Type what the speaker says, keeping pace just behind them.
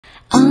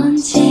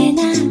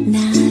언제나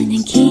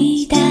나는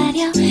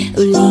기다려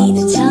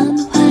울리는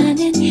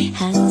전화는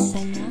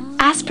항상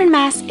Aspirin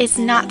mask is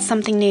not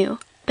something new,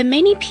 but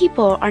many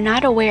people are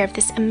not aware of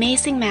this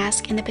amazing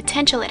mask and the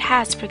potential it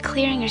has for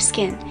clearing your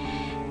skin.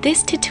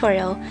 This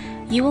tutorial,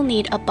 you will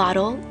need a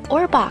bottle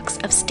or a box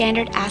of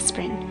standard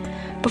aspirin.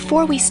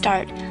 Before we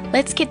start,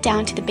 let's get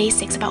down to the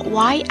basics about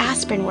why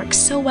aspirin works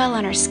so well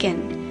on our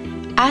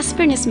skin.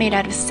 Aspirin is made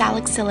out of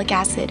salicylic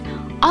acid,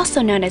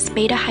 also known as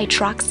Beta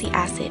Hydroxy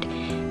Acid,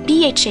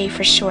 BHA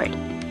for short.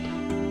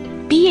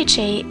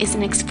 BHA is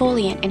an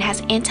exfoliant and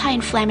has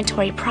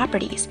anti-inflammatory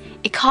properties.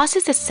 It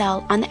causes the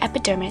cell on the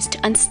epidermis to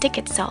unstick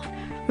itself,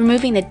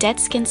 removing the dead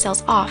skin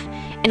cells off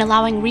and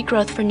allowing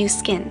regrowth for new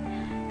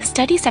skin.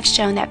 Studies have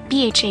shown that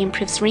BHA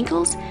improves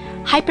wrinkles,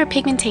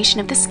 hyperpigmentation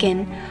of the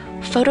skin,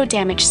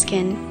 photo-damaged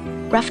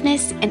skin,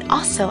 roughness, and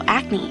also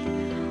acne.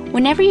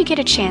 Whenever you get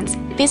a chance,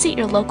 visit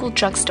your local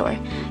drugstore.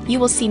 You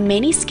will see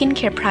many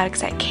skincare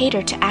products that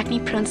cater to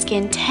acne-prone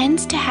skin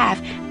tends to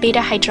have beta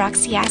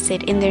hydroxy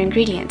acid in their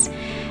ingredients.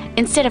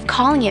 Instead of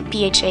calling it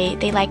BHA,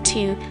 they like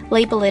to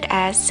label it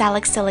as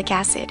salicylic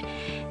acid.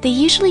 They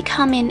usually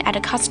come in at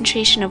a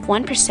concentration of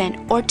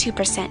 1% or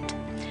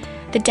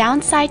 2%. The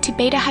downside to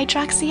beta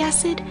hydroxy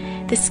acid,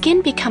 the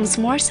skin becomes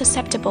more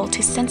susceptible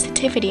to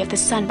sensitivity of the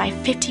sun by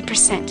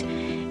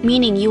 50%,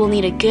 meaning you will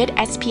need a good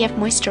SPF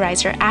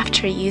moisturizer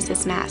after you use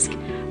this mask.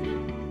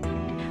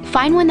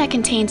 Find one that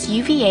contains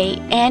UVA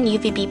and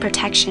UVB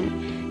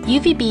protection.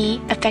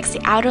 UVB affects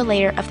the outer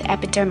layer of the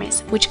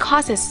epidermis, which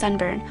causes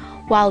sunburn,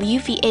 while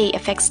UVA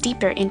affects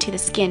deeper into the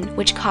skin,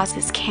 which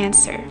causes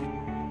cancer.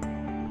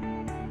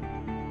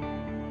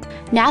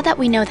 Now that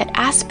we know that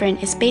aspirin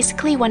is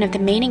basically one of the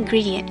main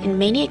ingredients in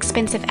many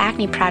expensive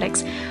acne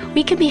products,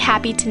 we can be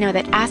happy to know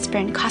that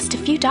aspirin costs a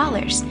few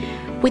dollars.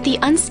 With the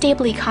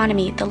unstable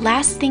economy, the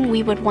last thing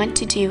we would want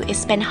to do is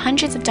spend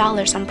hundreds of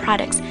dollars on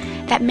products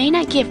that may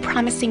not give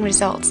promising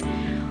results.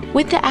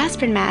 With the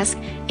aspirin mask,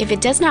 if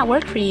it does not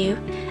work for you,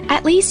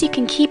 at least you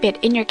can keep it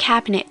in your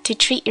cabinet to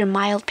treat your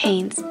mild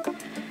pains.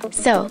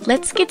 So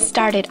let's get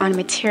started on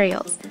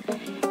materials.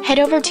 Head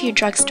over to your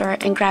drugstore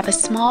and grab a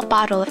small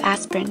bottle of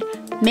aspirin.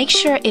 Make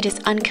sure it is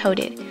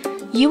uncoated.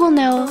 You will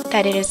know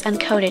that it is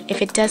uncoated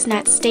if it does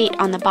not state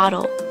on the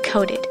bottle,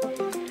 coated.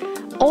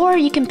 Or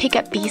you can pick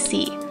up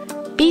BC.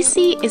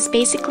 BC is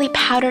basically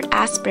powdered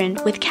aspirin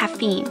with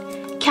caffeine.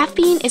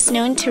 Caffeine is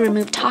known to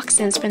remove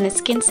toxins from the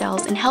skin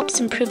cells and helps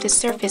improve the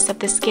surface of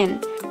the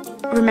skin.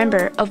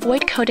 Remember,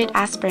 avoid coated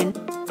aspirin.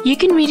 You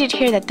can read it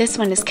here that this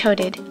one is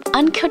coated.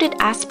 Uncoated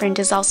aspirin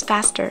dissolves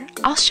faster.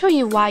 I'll show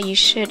you why you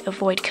should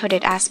avoid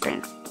coated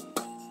aspirin.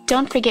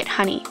 Don't forget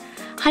honey.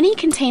 Honey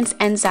contains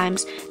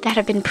enzymes that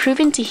have been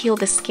proven to heal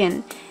the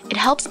skin. It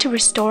helps to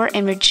restore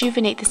and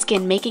rejuvenate the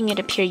skin, making it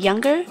appear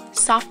younger,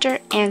 softer,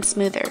 and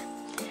smoother.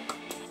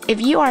 If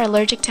you are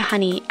allergic to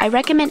honey, I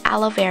recommend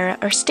aloe vera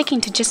or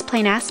sticking to just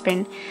plain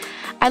aspirin.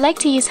 I like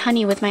to use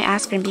honey with my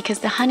aspirin because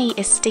the honey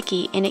is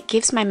sticky and it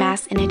gives my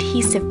mask an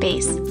adhesive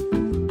base.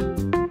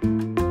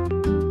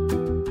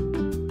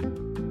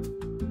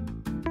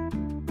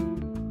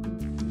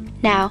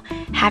 Now,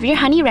 have your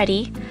honey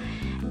ready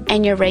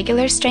and your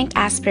regular strength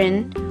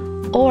aspirin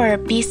or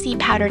BC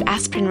powdered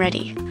aspirin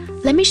ready.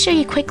 Let me show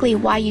you quickly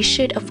why you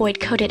should avoid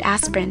coated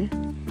aspirin.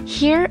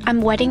 Here,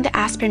 I'm wetting the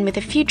aspirin with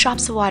a few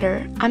drops of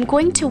water. I'm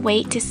going to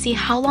wait to see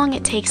how long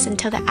it takes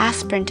until the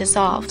aspirin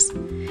dissolves.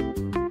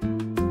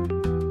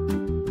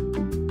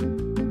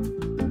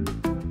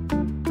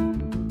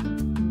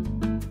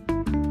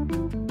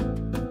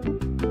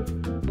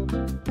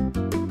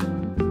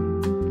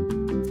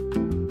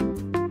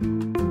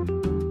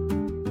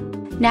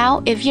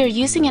 Now, if you're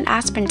using an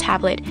aspirin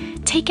tablet,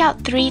 take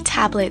out 3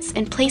 tablets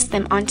and place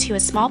them onto a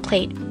small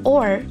plate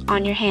or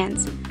on your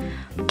hands.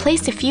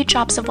 Place a few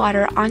drops of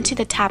water onto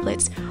the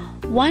tablets.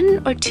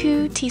 1 or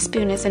 2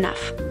 teaspoons is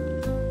enough.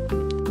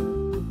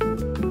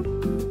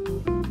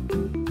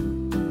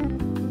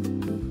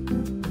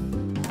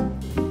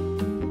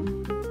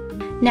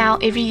 Now,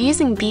 if you're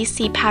using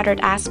BC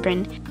powdered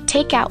aspirin,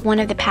 take out one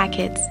of the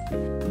packets.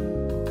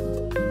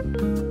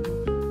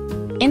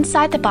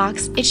 Inside the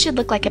box, it should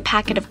look like a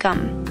packet of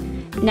gum.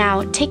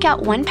 Now, take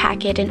out one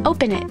packet and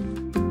open it.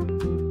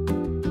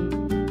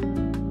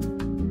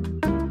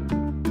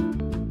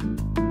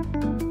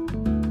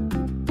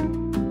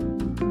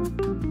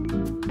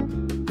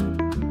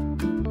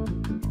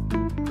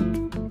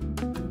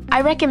 I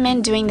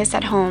recommend doing this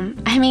at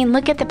home. I mean,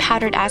 look at the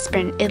powdered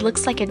aspirin. It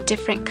looks like a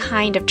different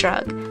kind of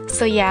drug.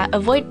 So yeah,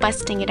 avoid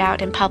busting it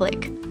out in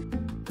public.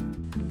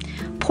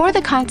 Pour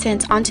the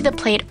contents onto the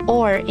plate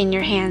or in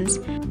your hands.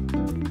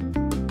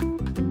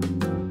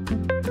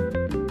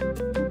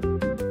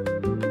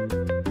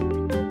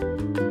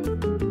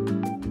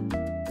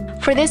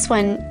 For this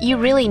one, you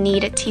really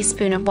need a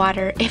teaspoon of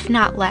water, if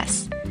not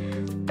less.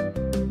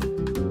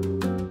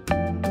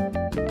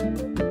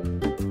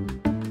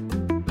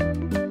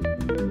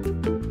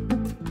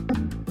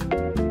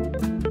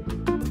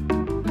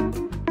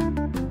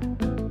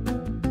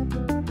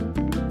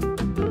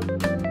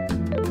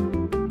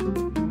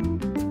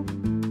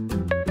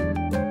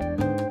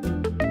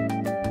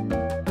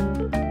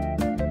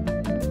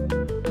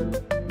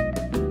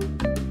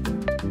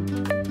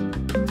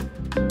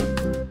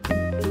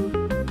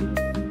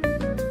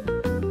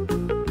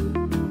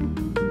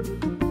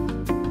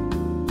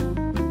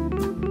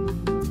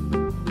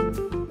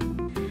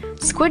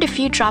 Squirt a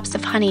few drops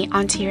of honey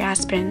onto your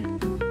aspirin.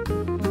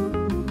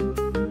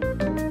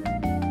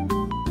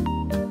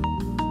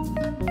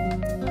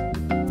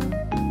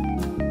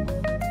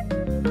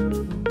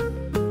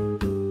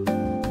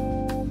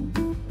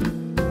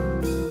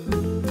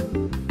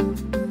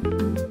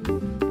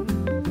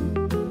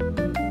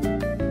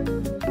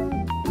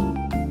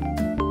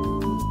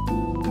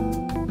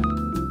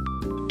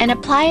 And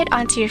apply it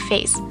onto your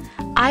face.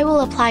 I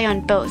will apply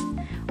on both,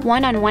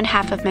 one on one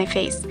half of my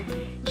face.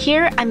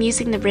 Here I'm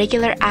using the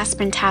regular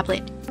aspirin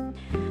tablet.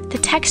 The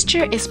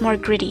texture is more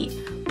gritty,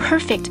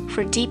 perfect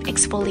for deep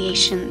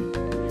exfoliation.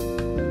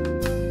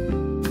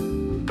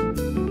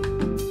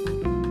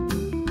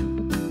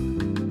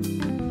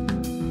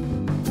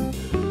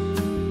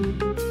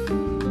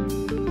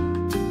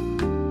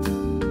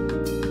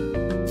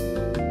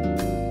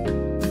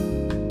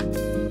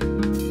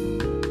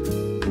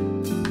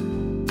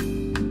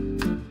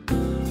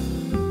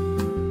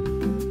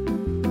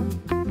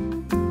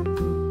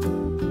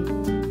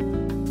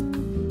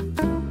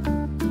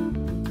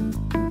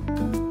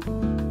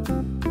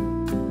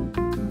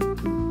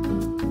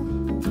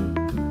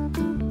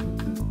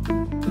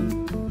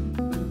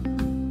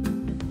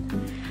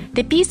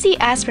 The BC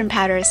aspirin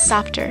powder is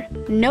softer,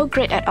 no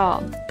grit at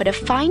all, but a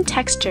fine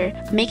texture,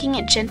 making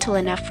it gentle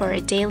enough for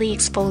a daily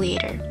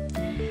exfoliator.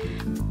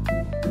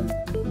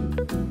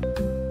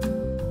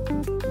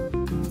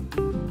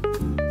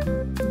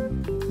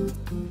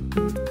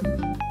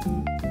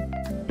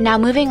 Now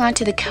moving on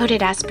to the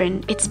coated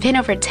aspirin, it's been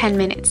over 10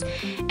 minutes,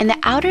 and the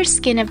outer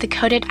skin of the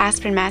coated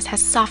aspirin mask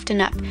has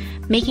softened up,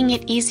 making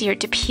it easier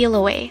to peel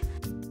away.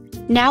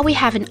 Now we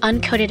have an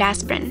uncoated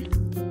aspirin.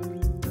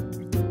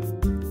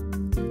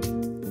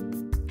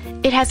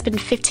 It has been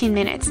 15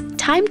 minutes.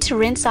 Time to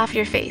rinse off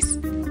your face.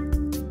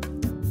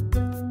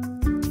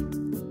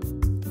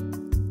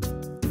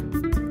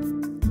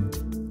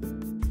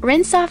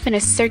 Rinse off in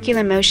a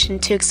circular motion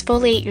to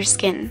exfoliate your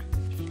skin.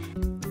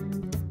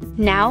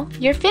 Now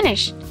you're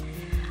finished.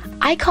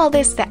 I call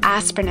this the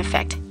aspirin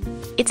effect.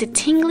 It's a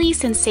tingly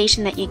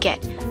sensation that you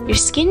get. Your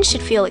skin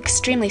should feel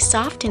extremely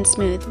soft and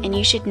smooth, and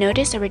you should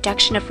notice a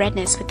reduction of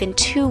redness within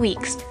 2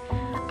 weeks.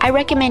 I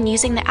recommend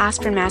using the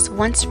aspirin mask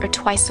once or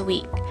twice a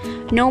week.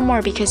 No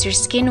more, because your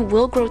skin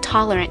will grow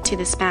tolerant to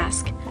this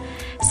mask.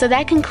 So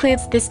that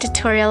concludes this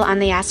tutorial on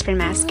the aspirin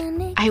mask.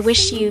 I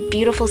wish you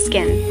beautiful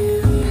skin.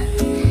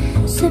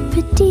 Ce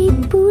petit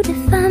bout de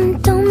femme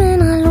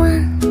t'emmènera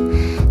loin.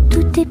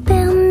 Tout est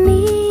permis.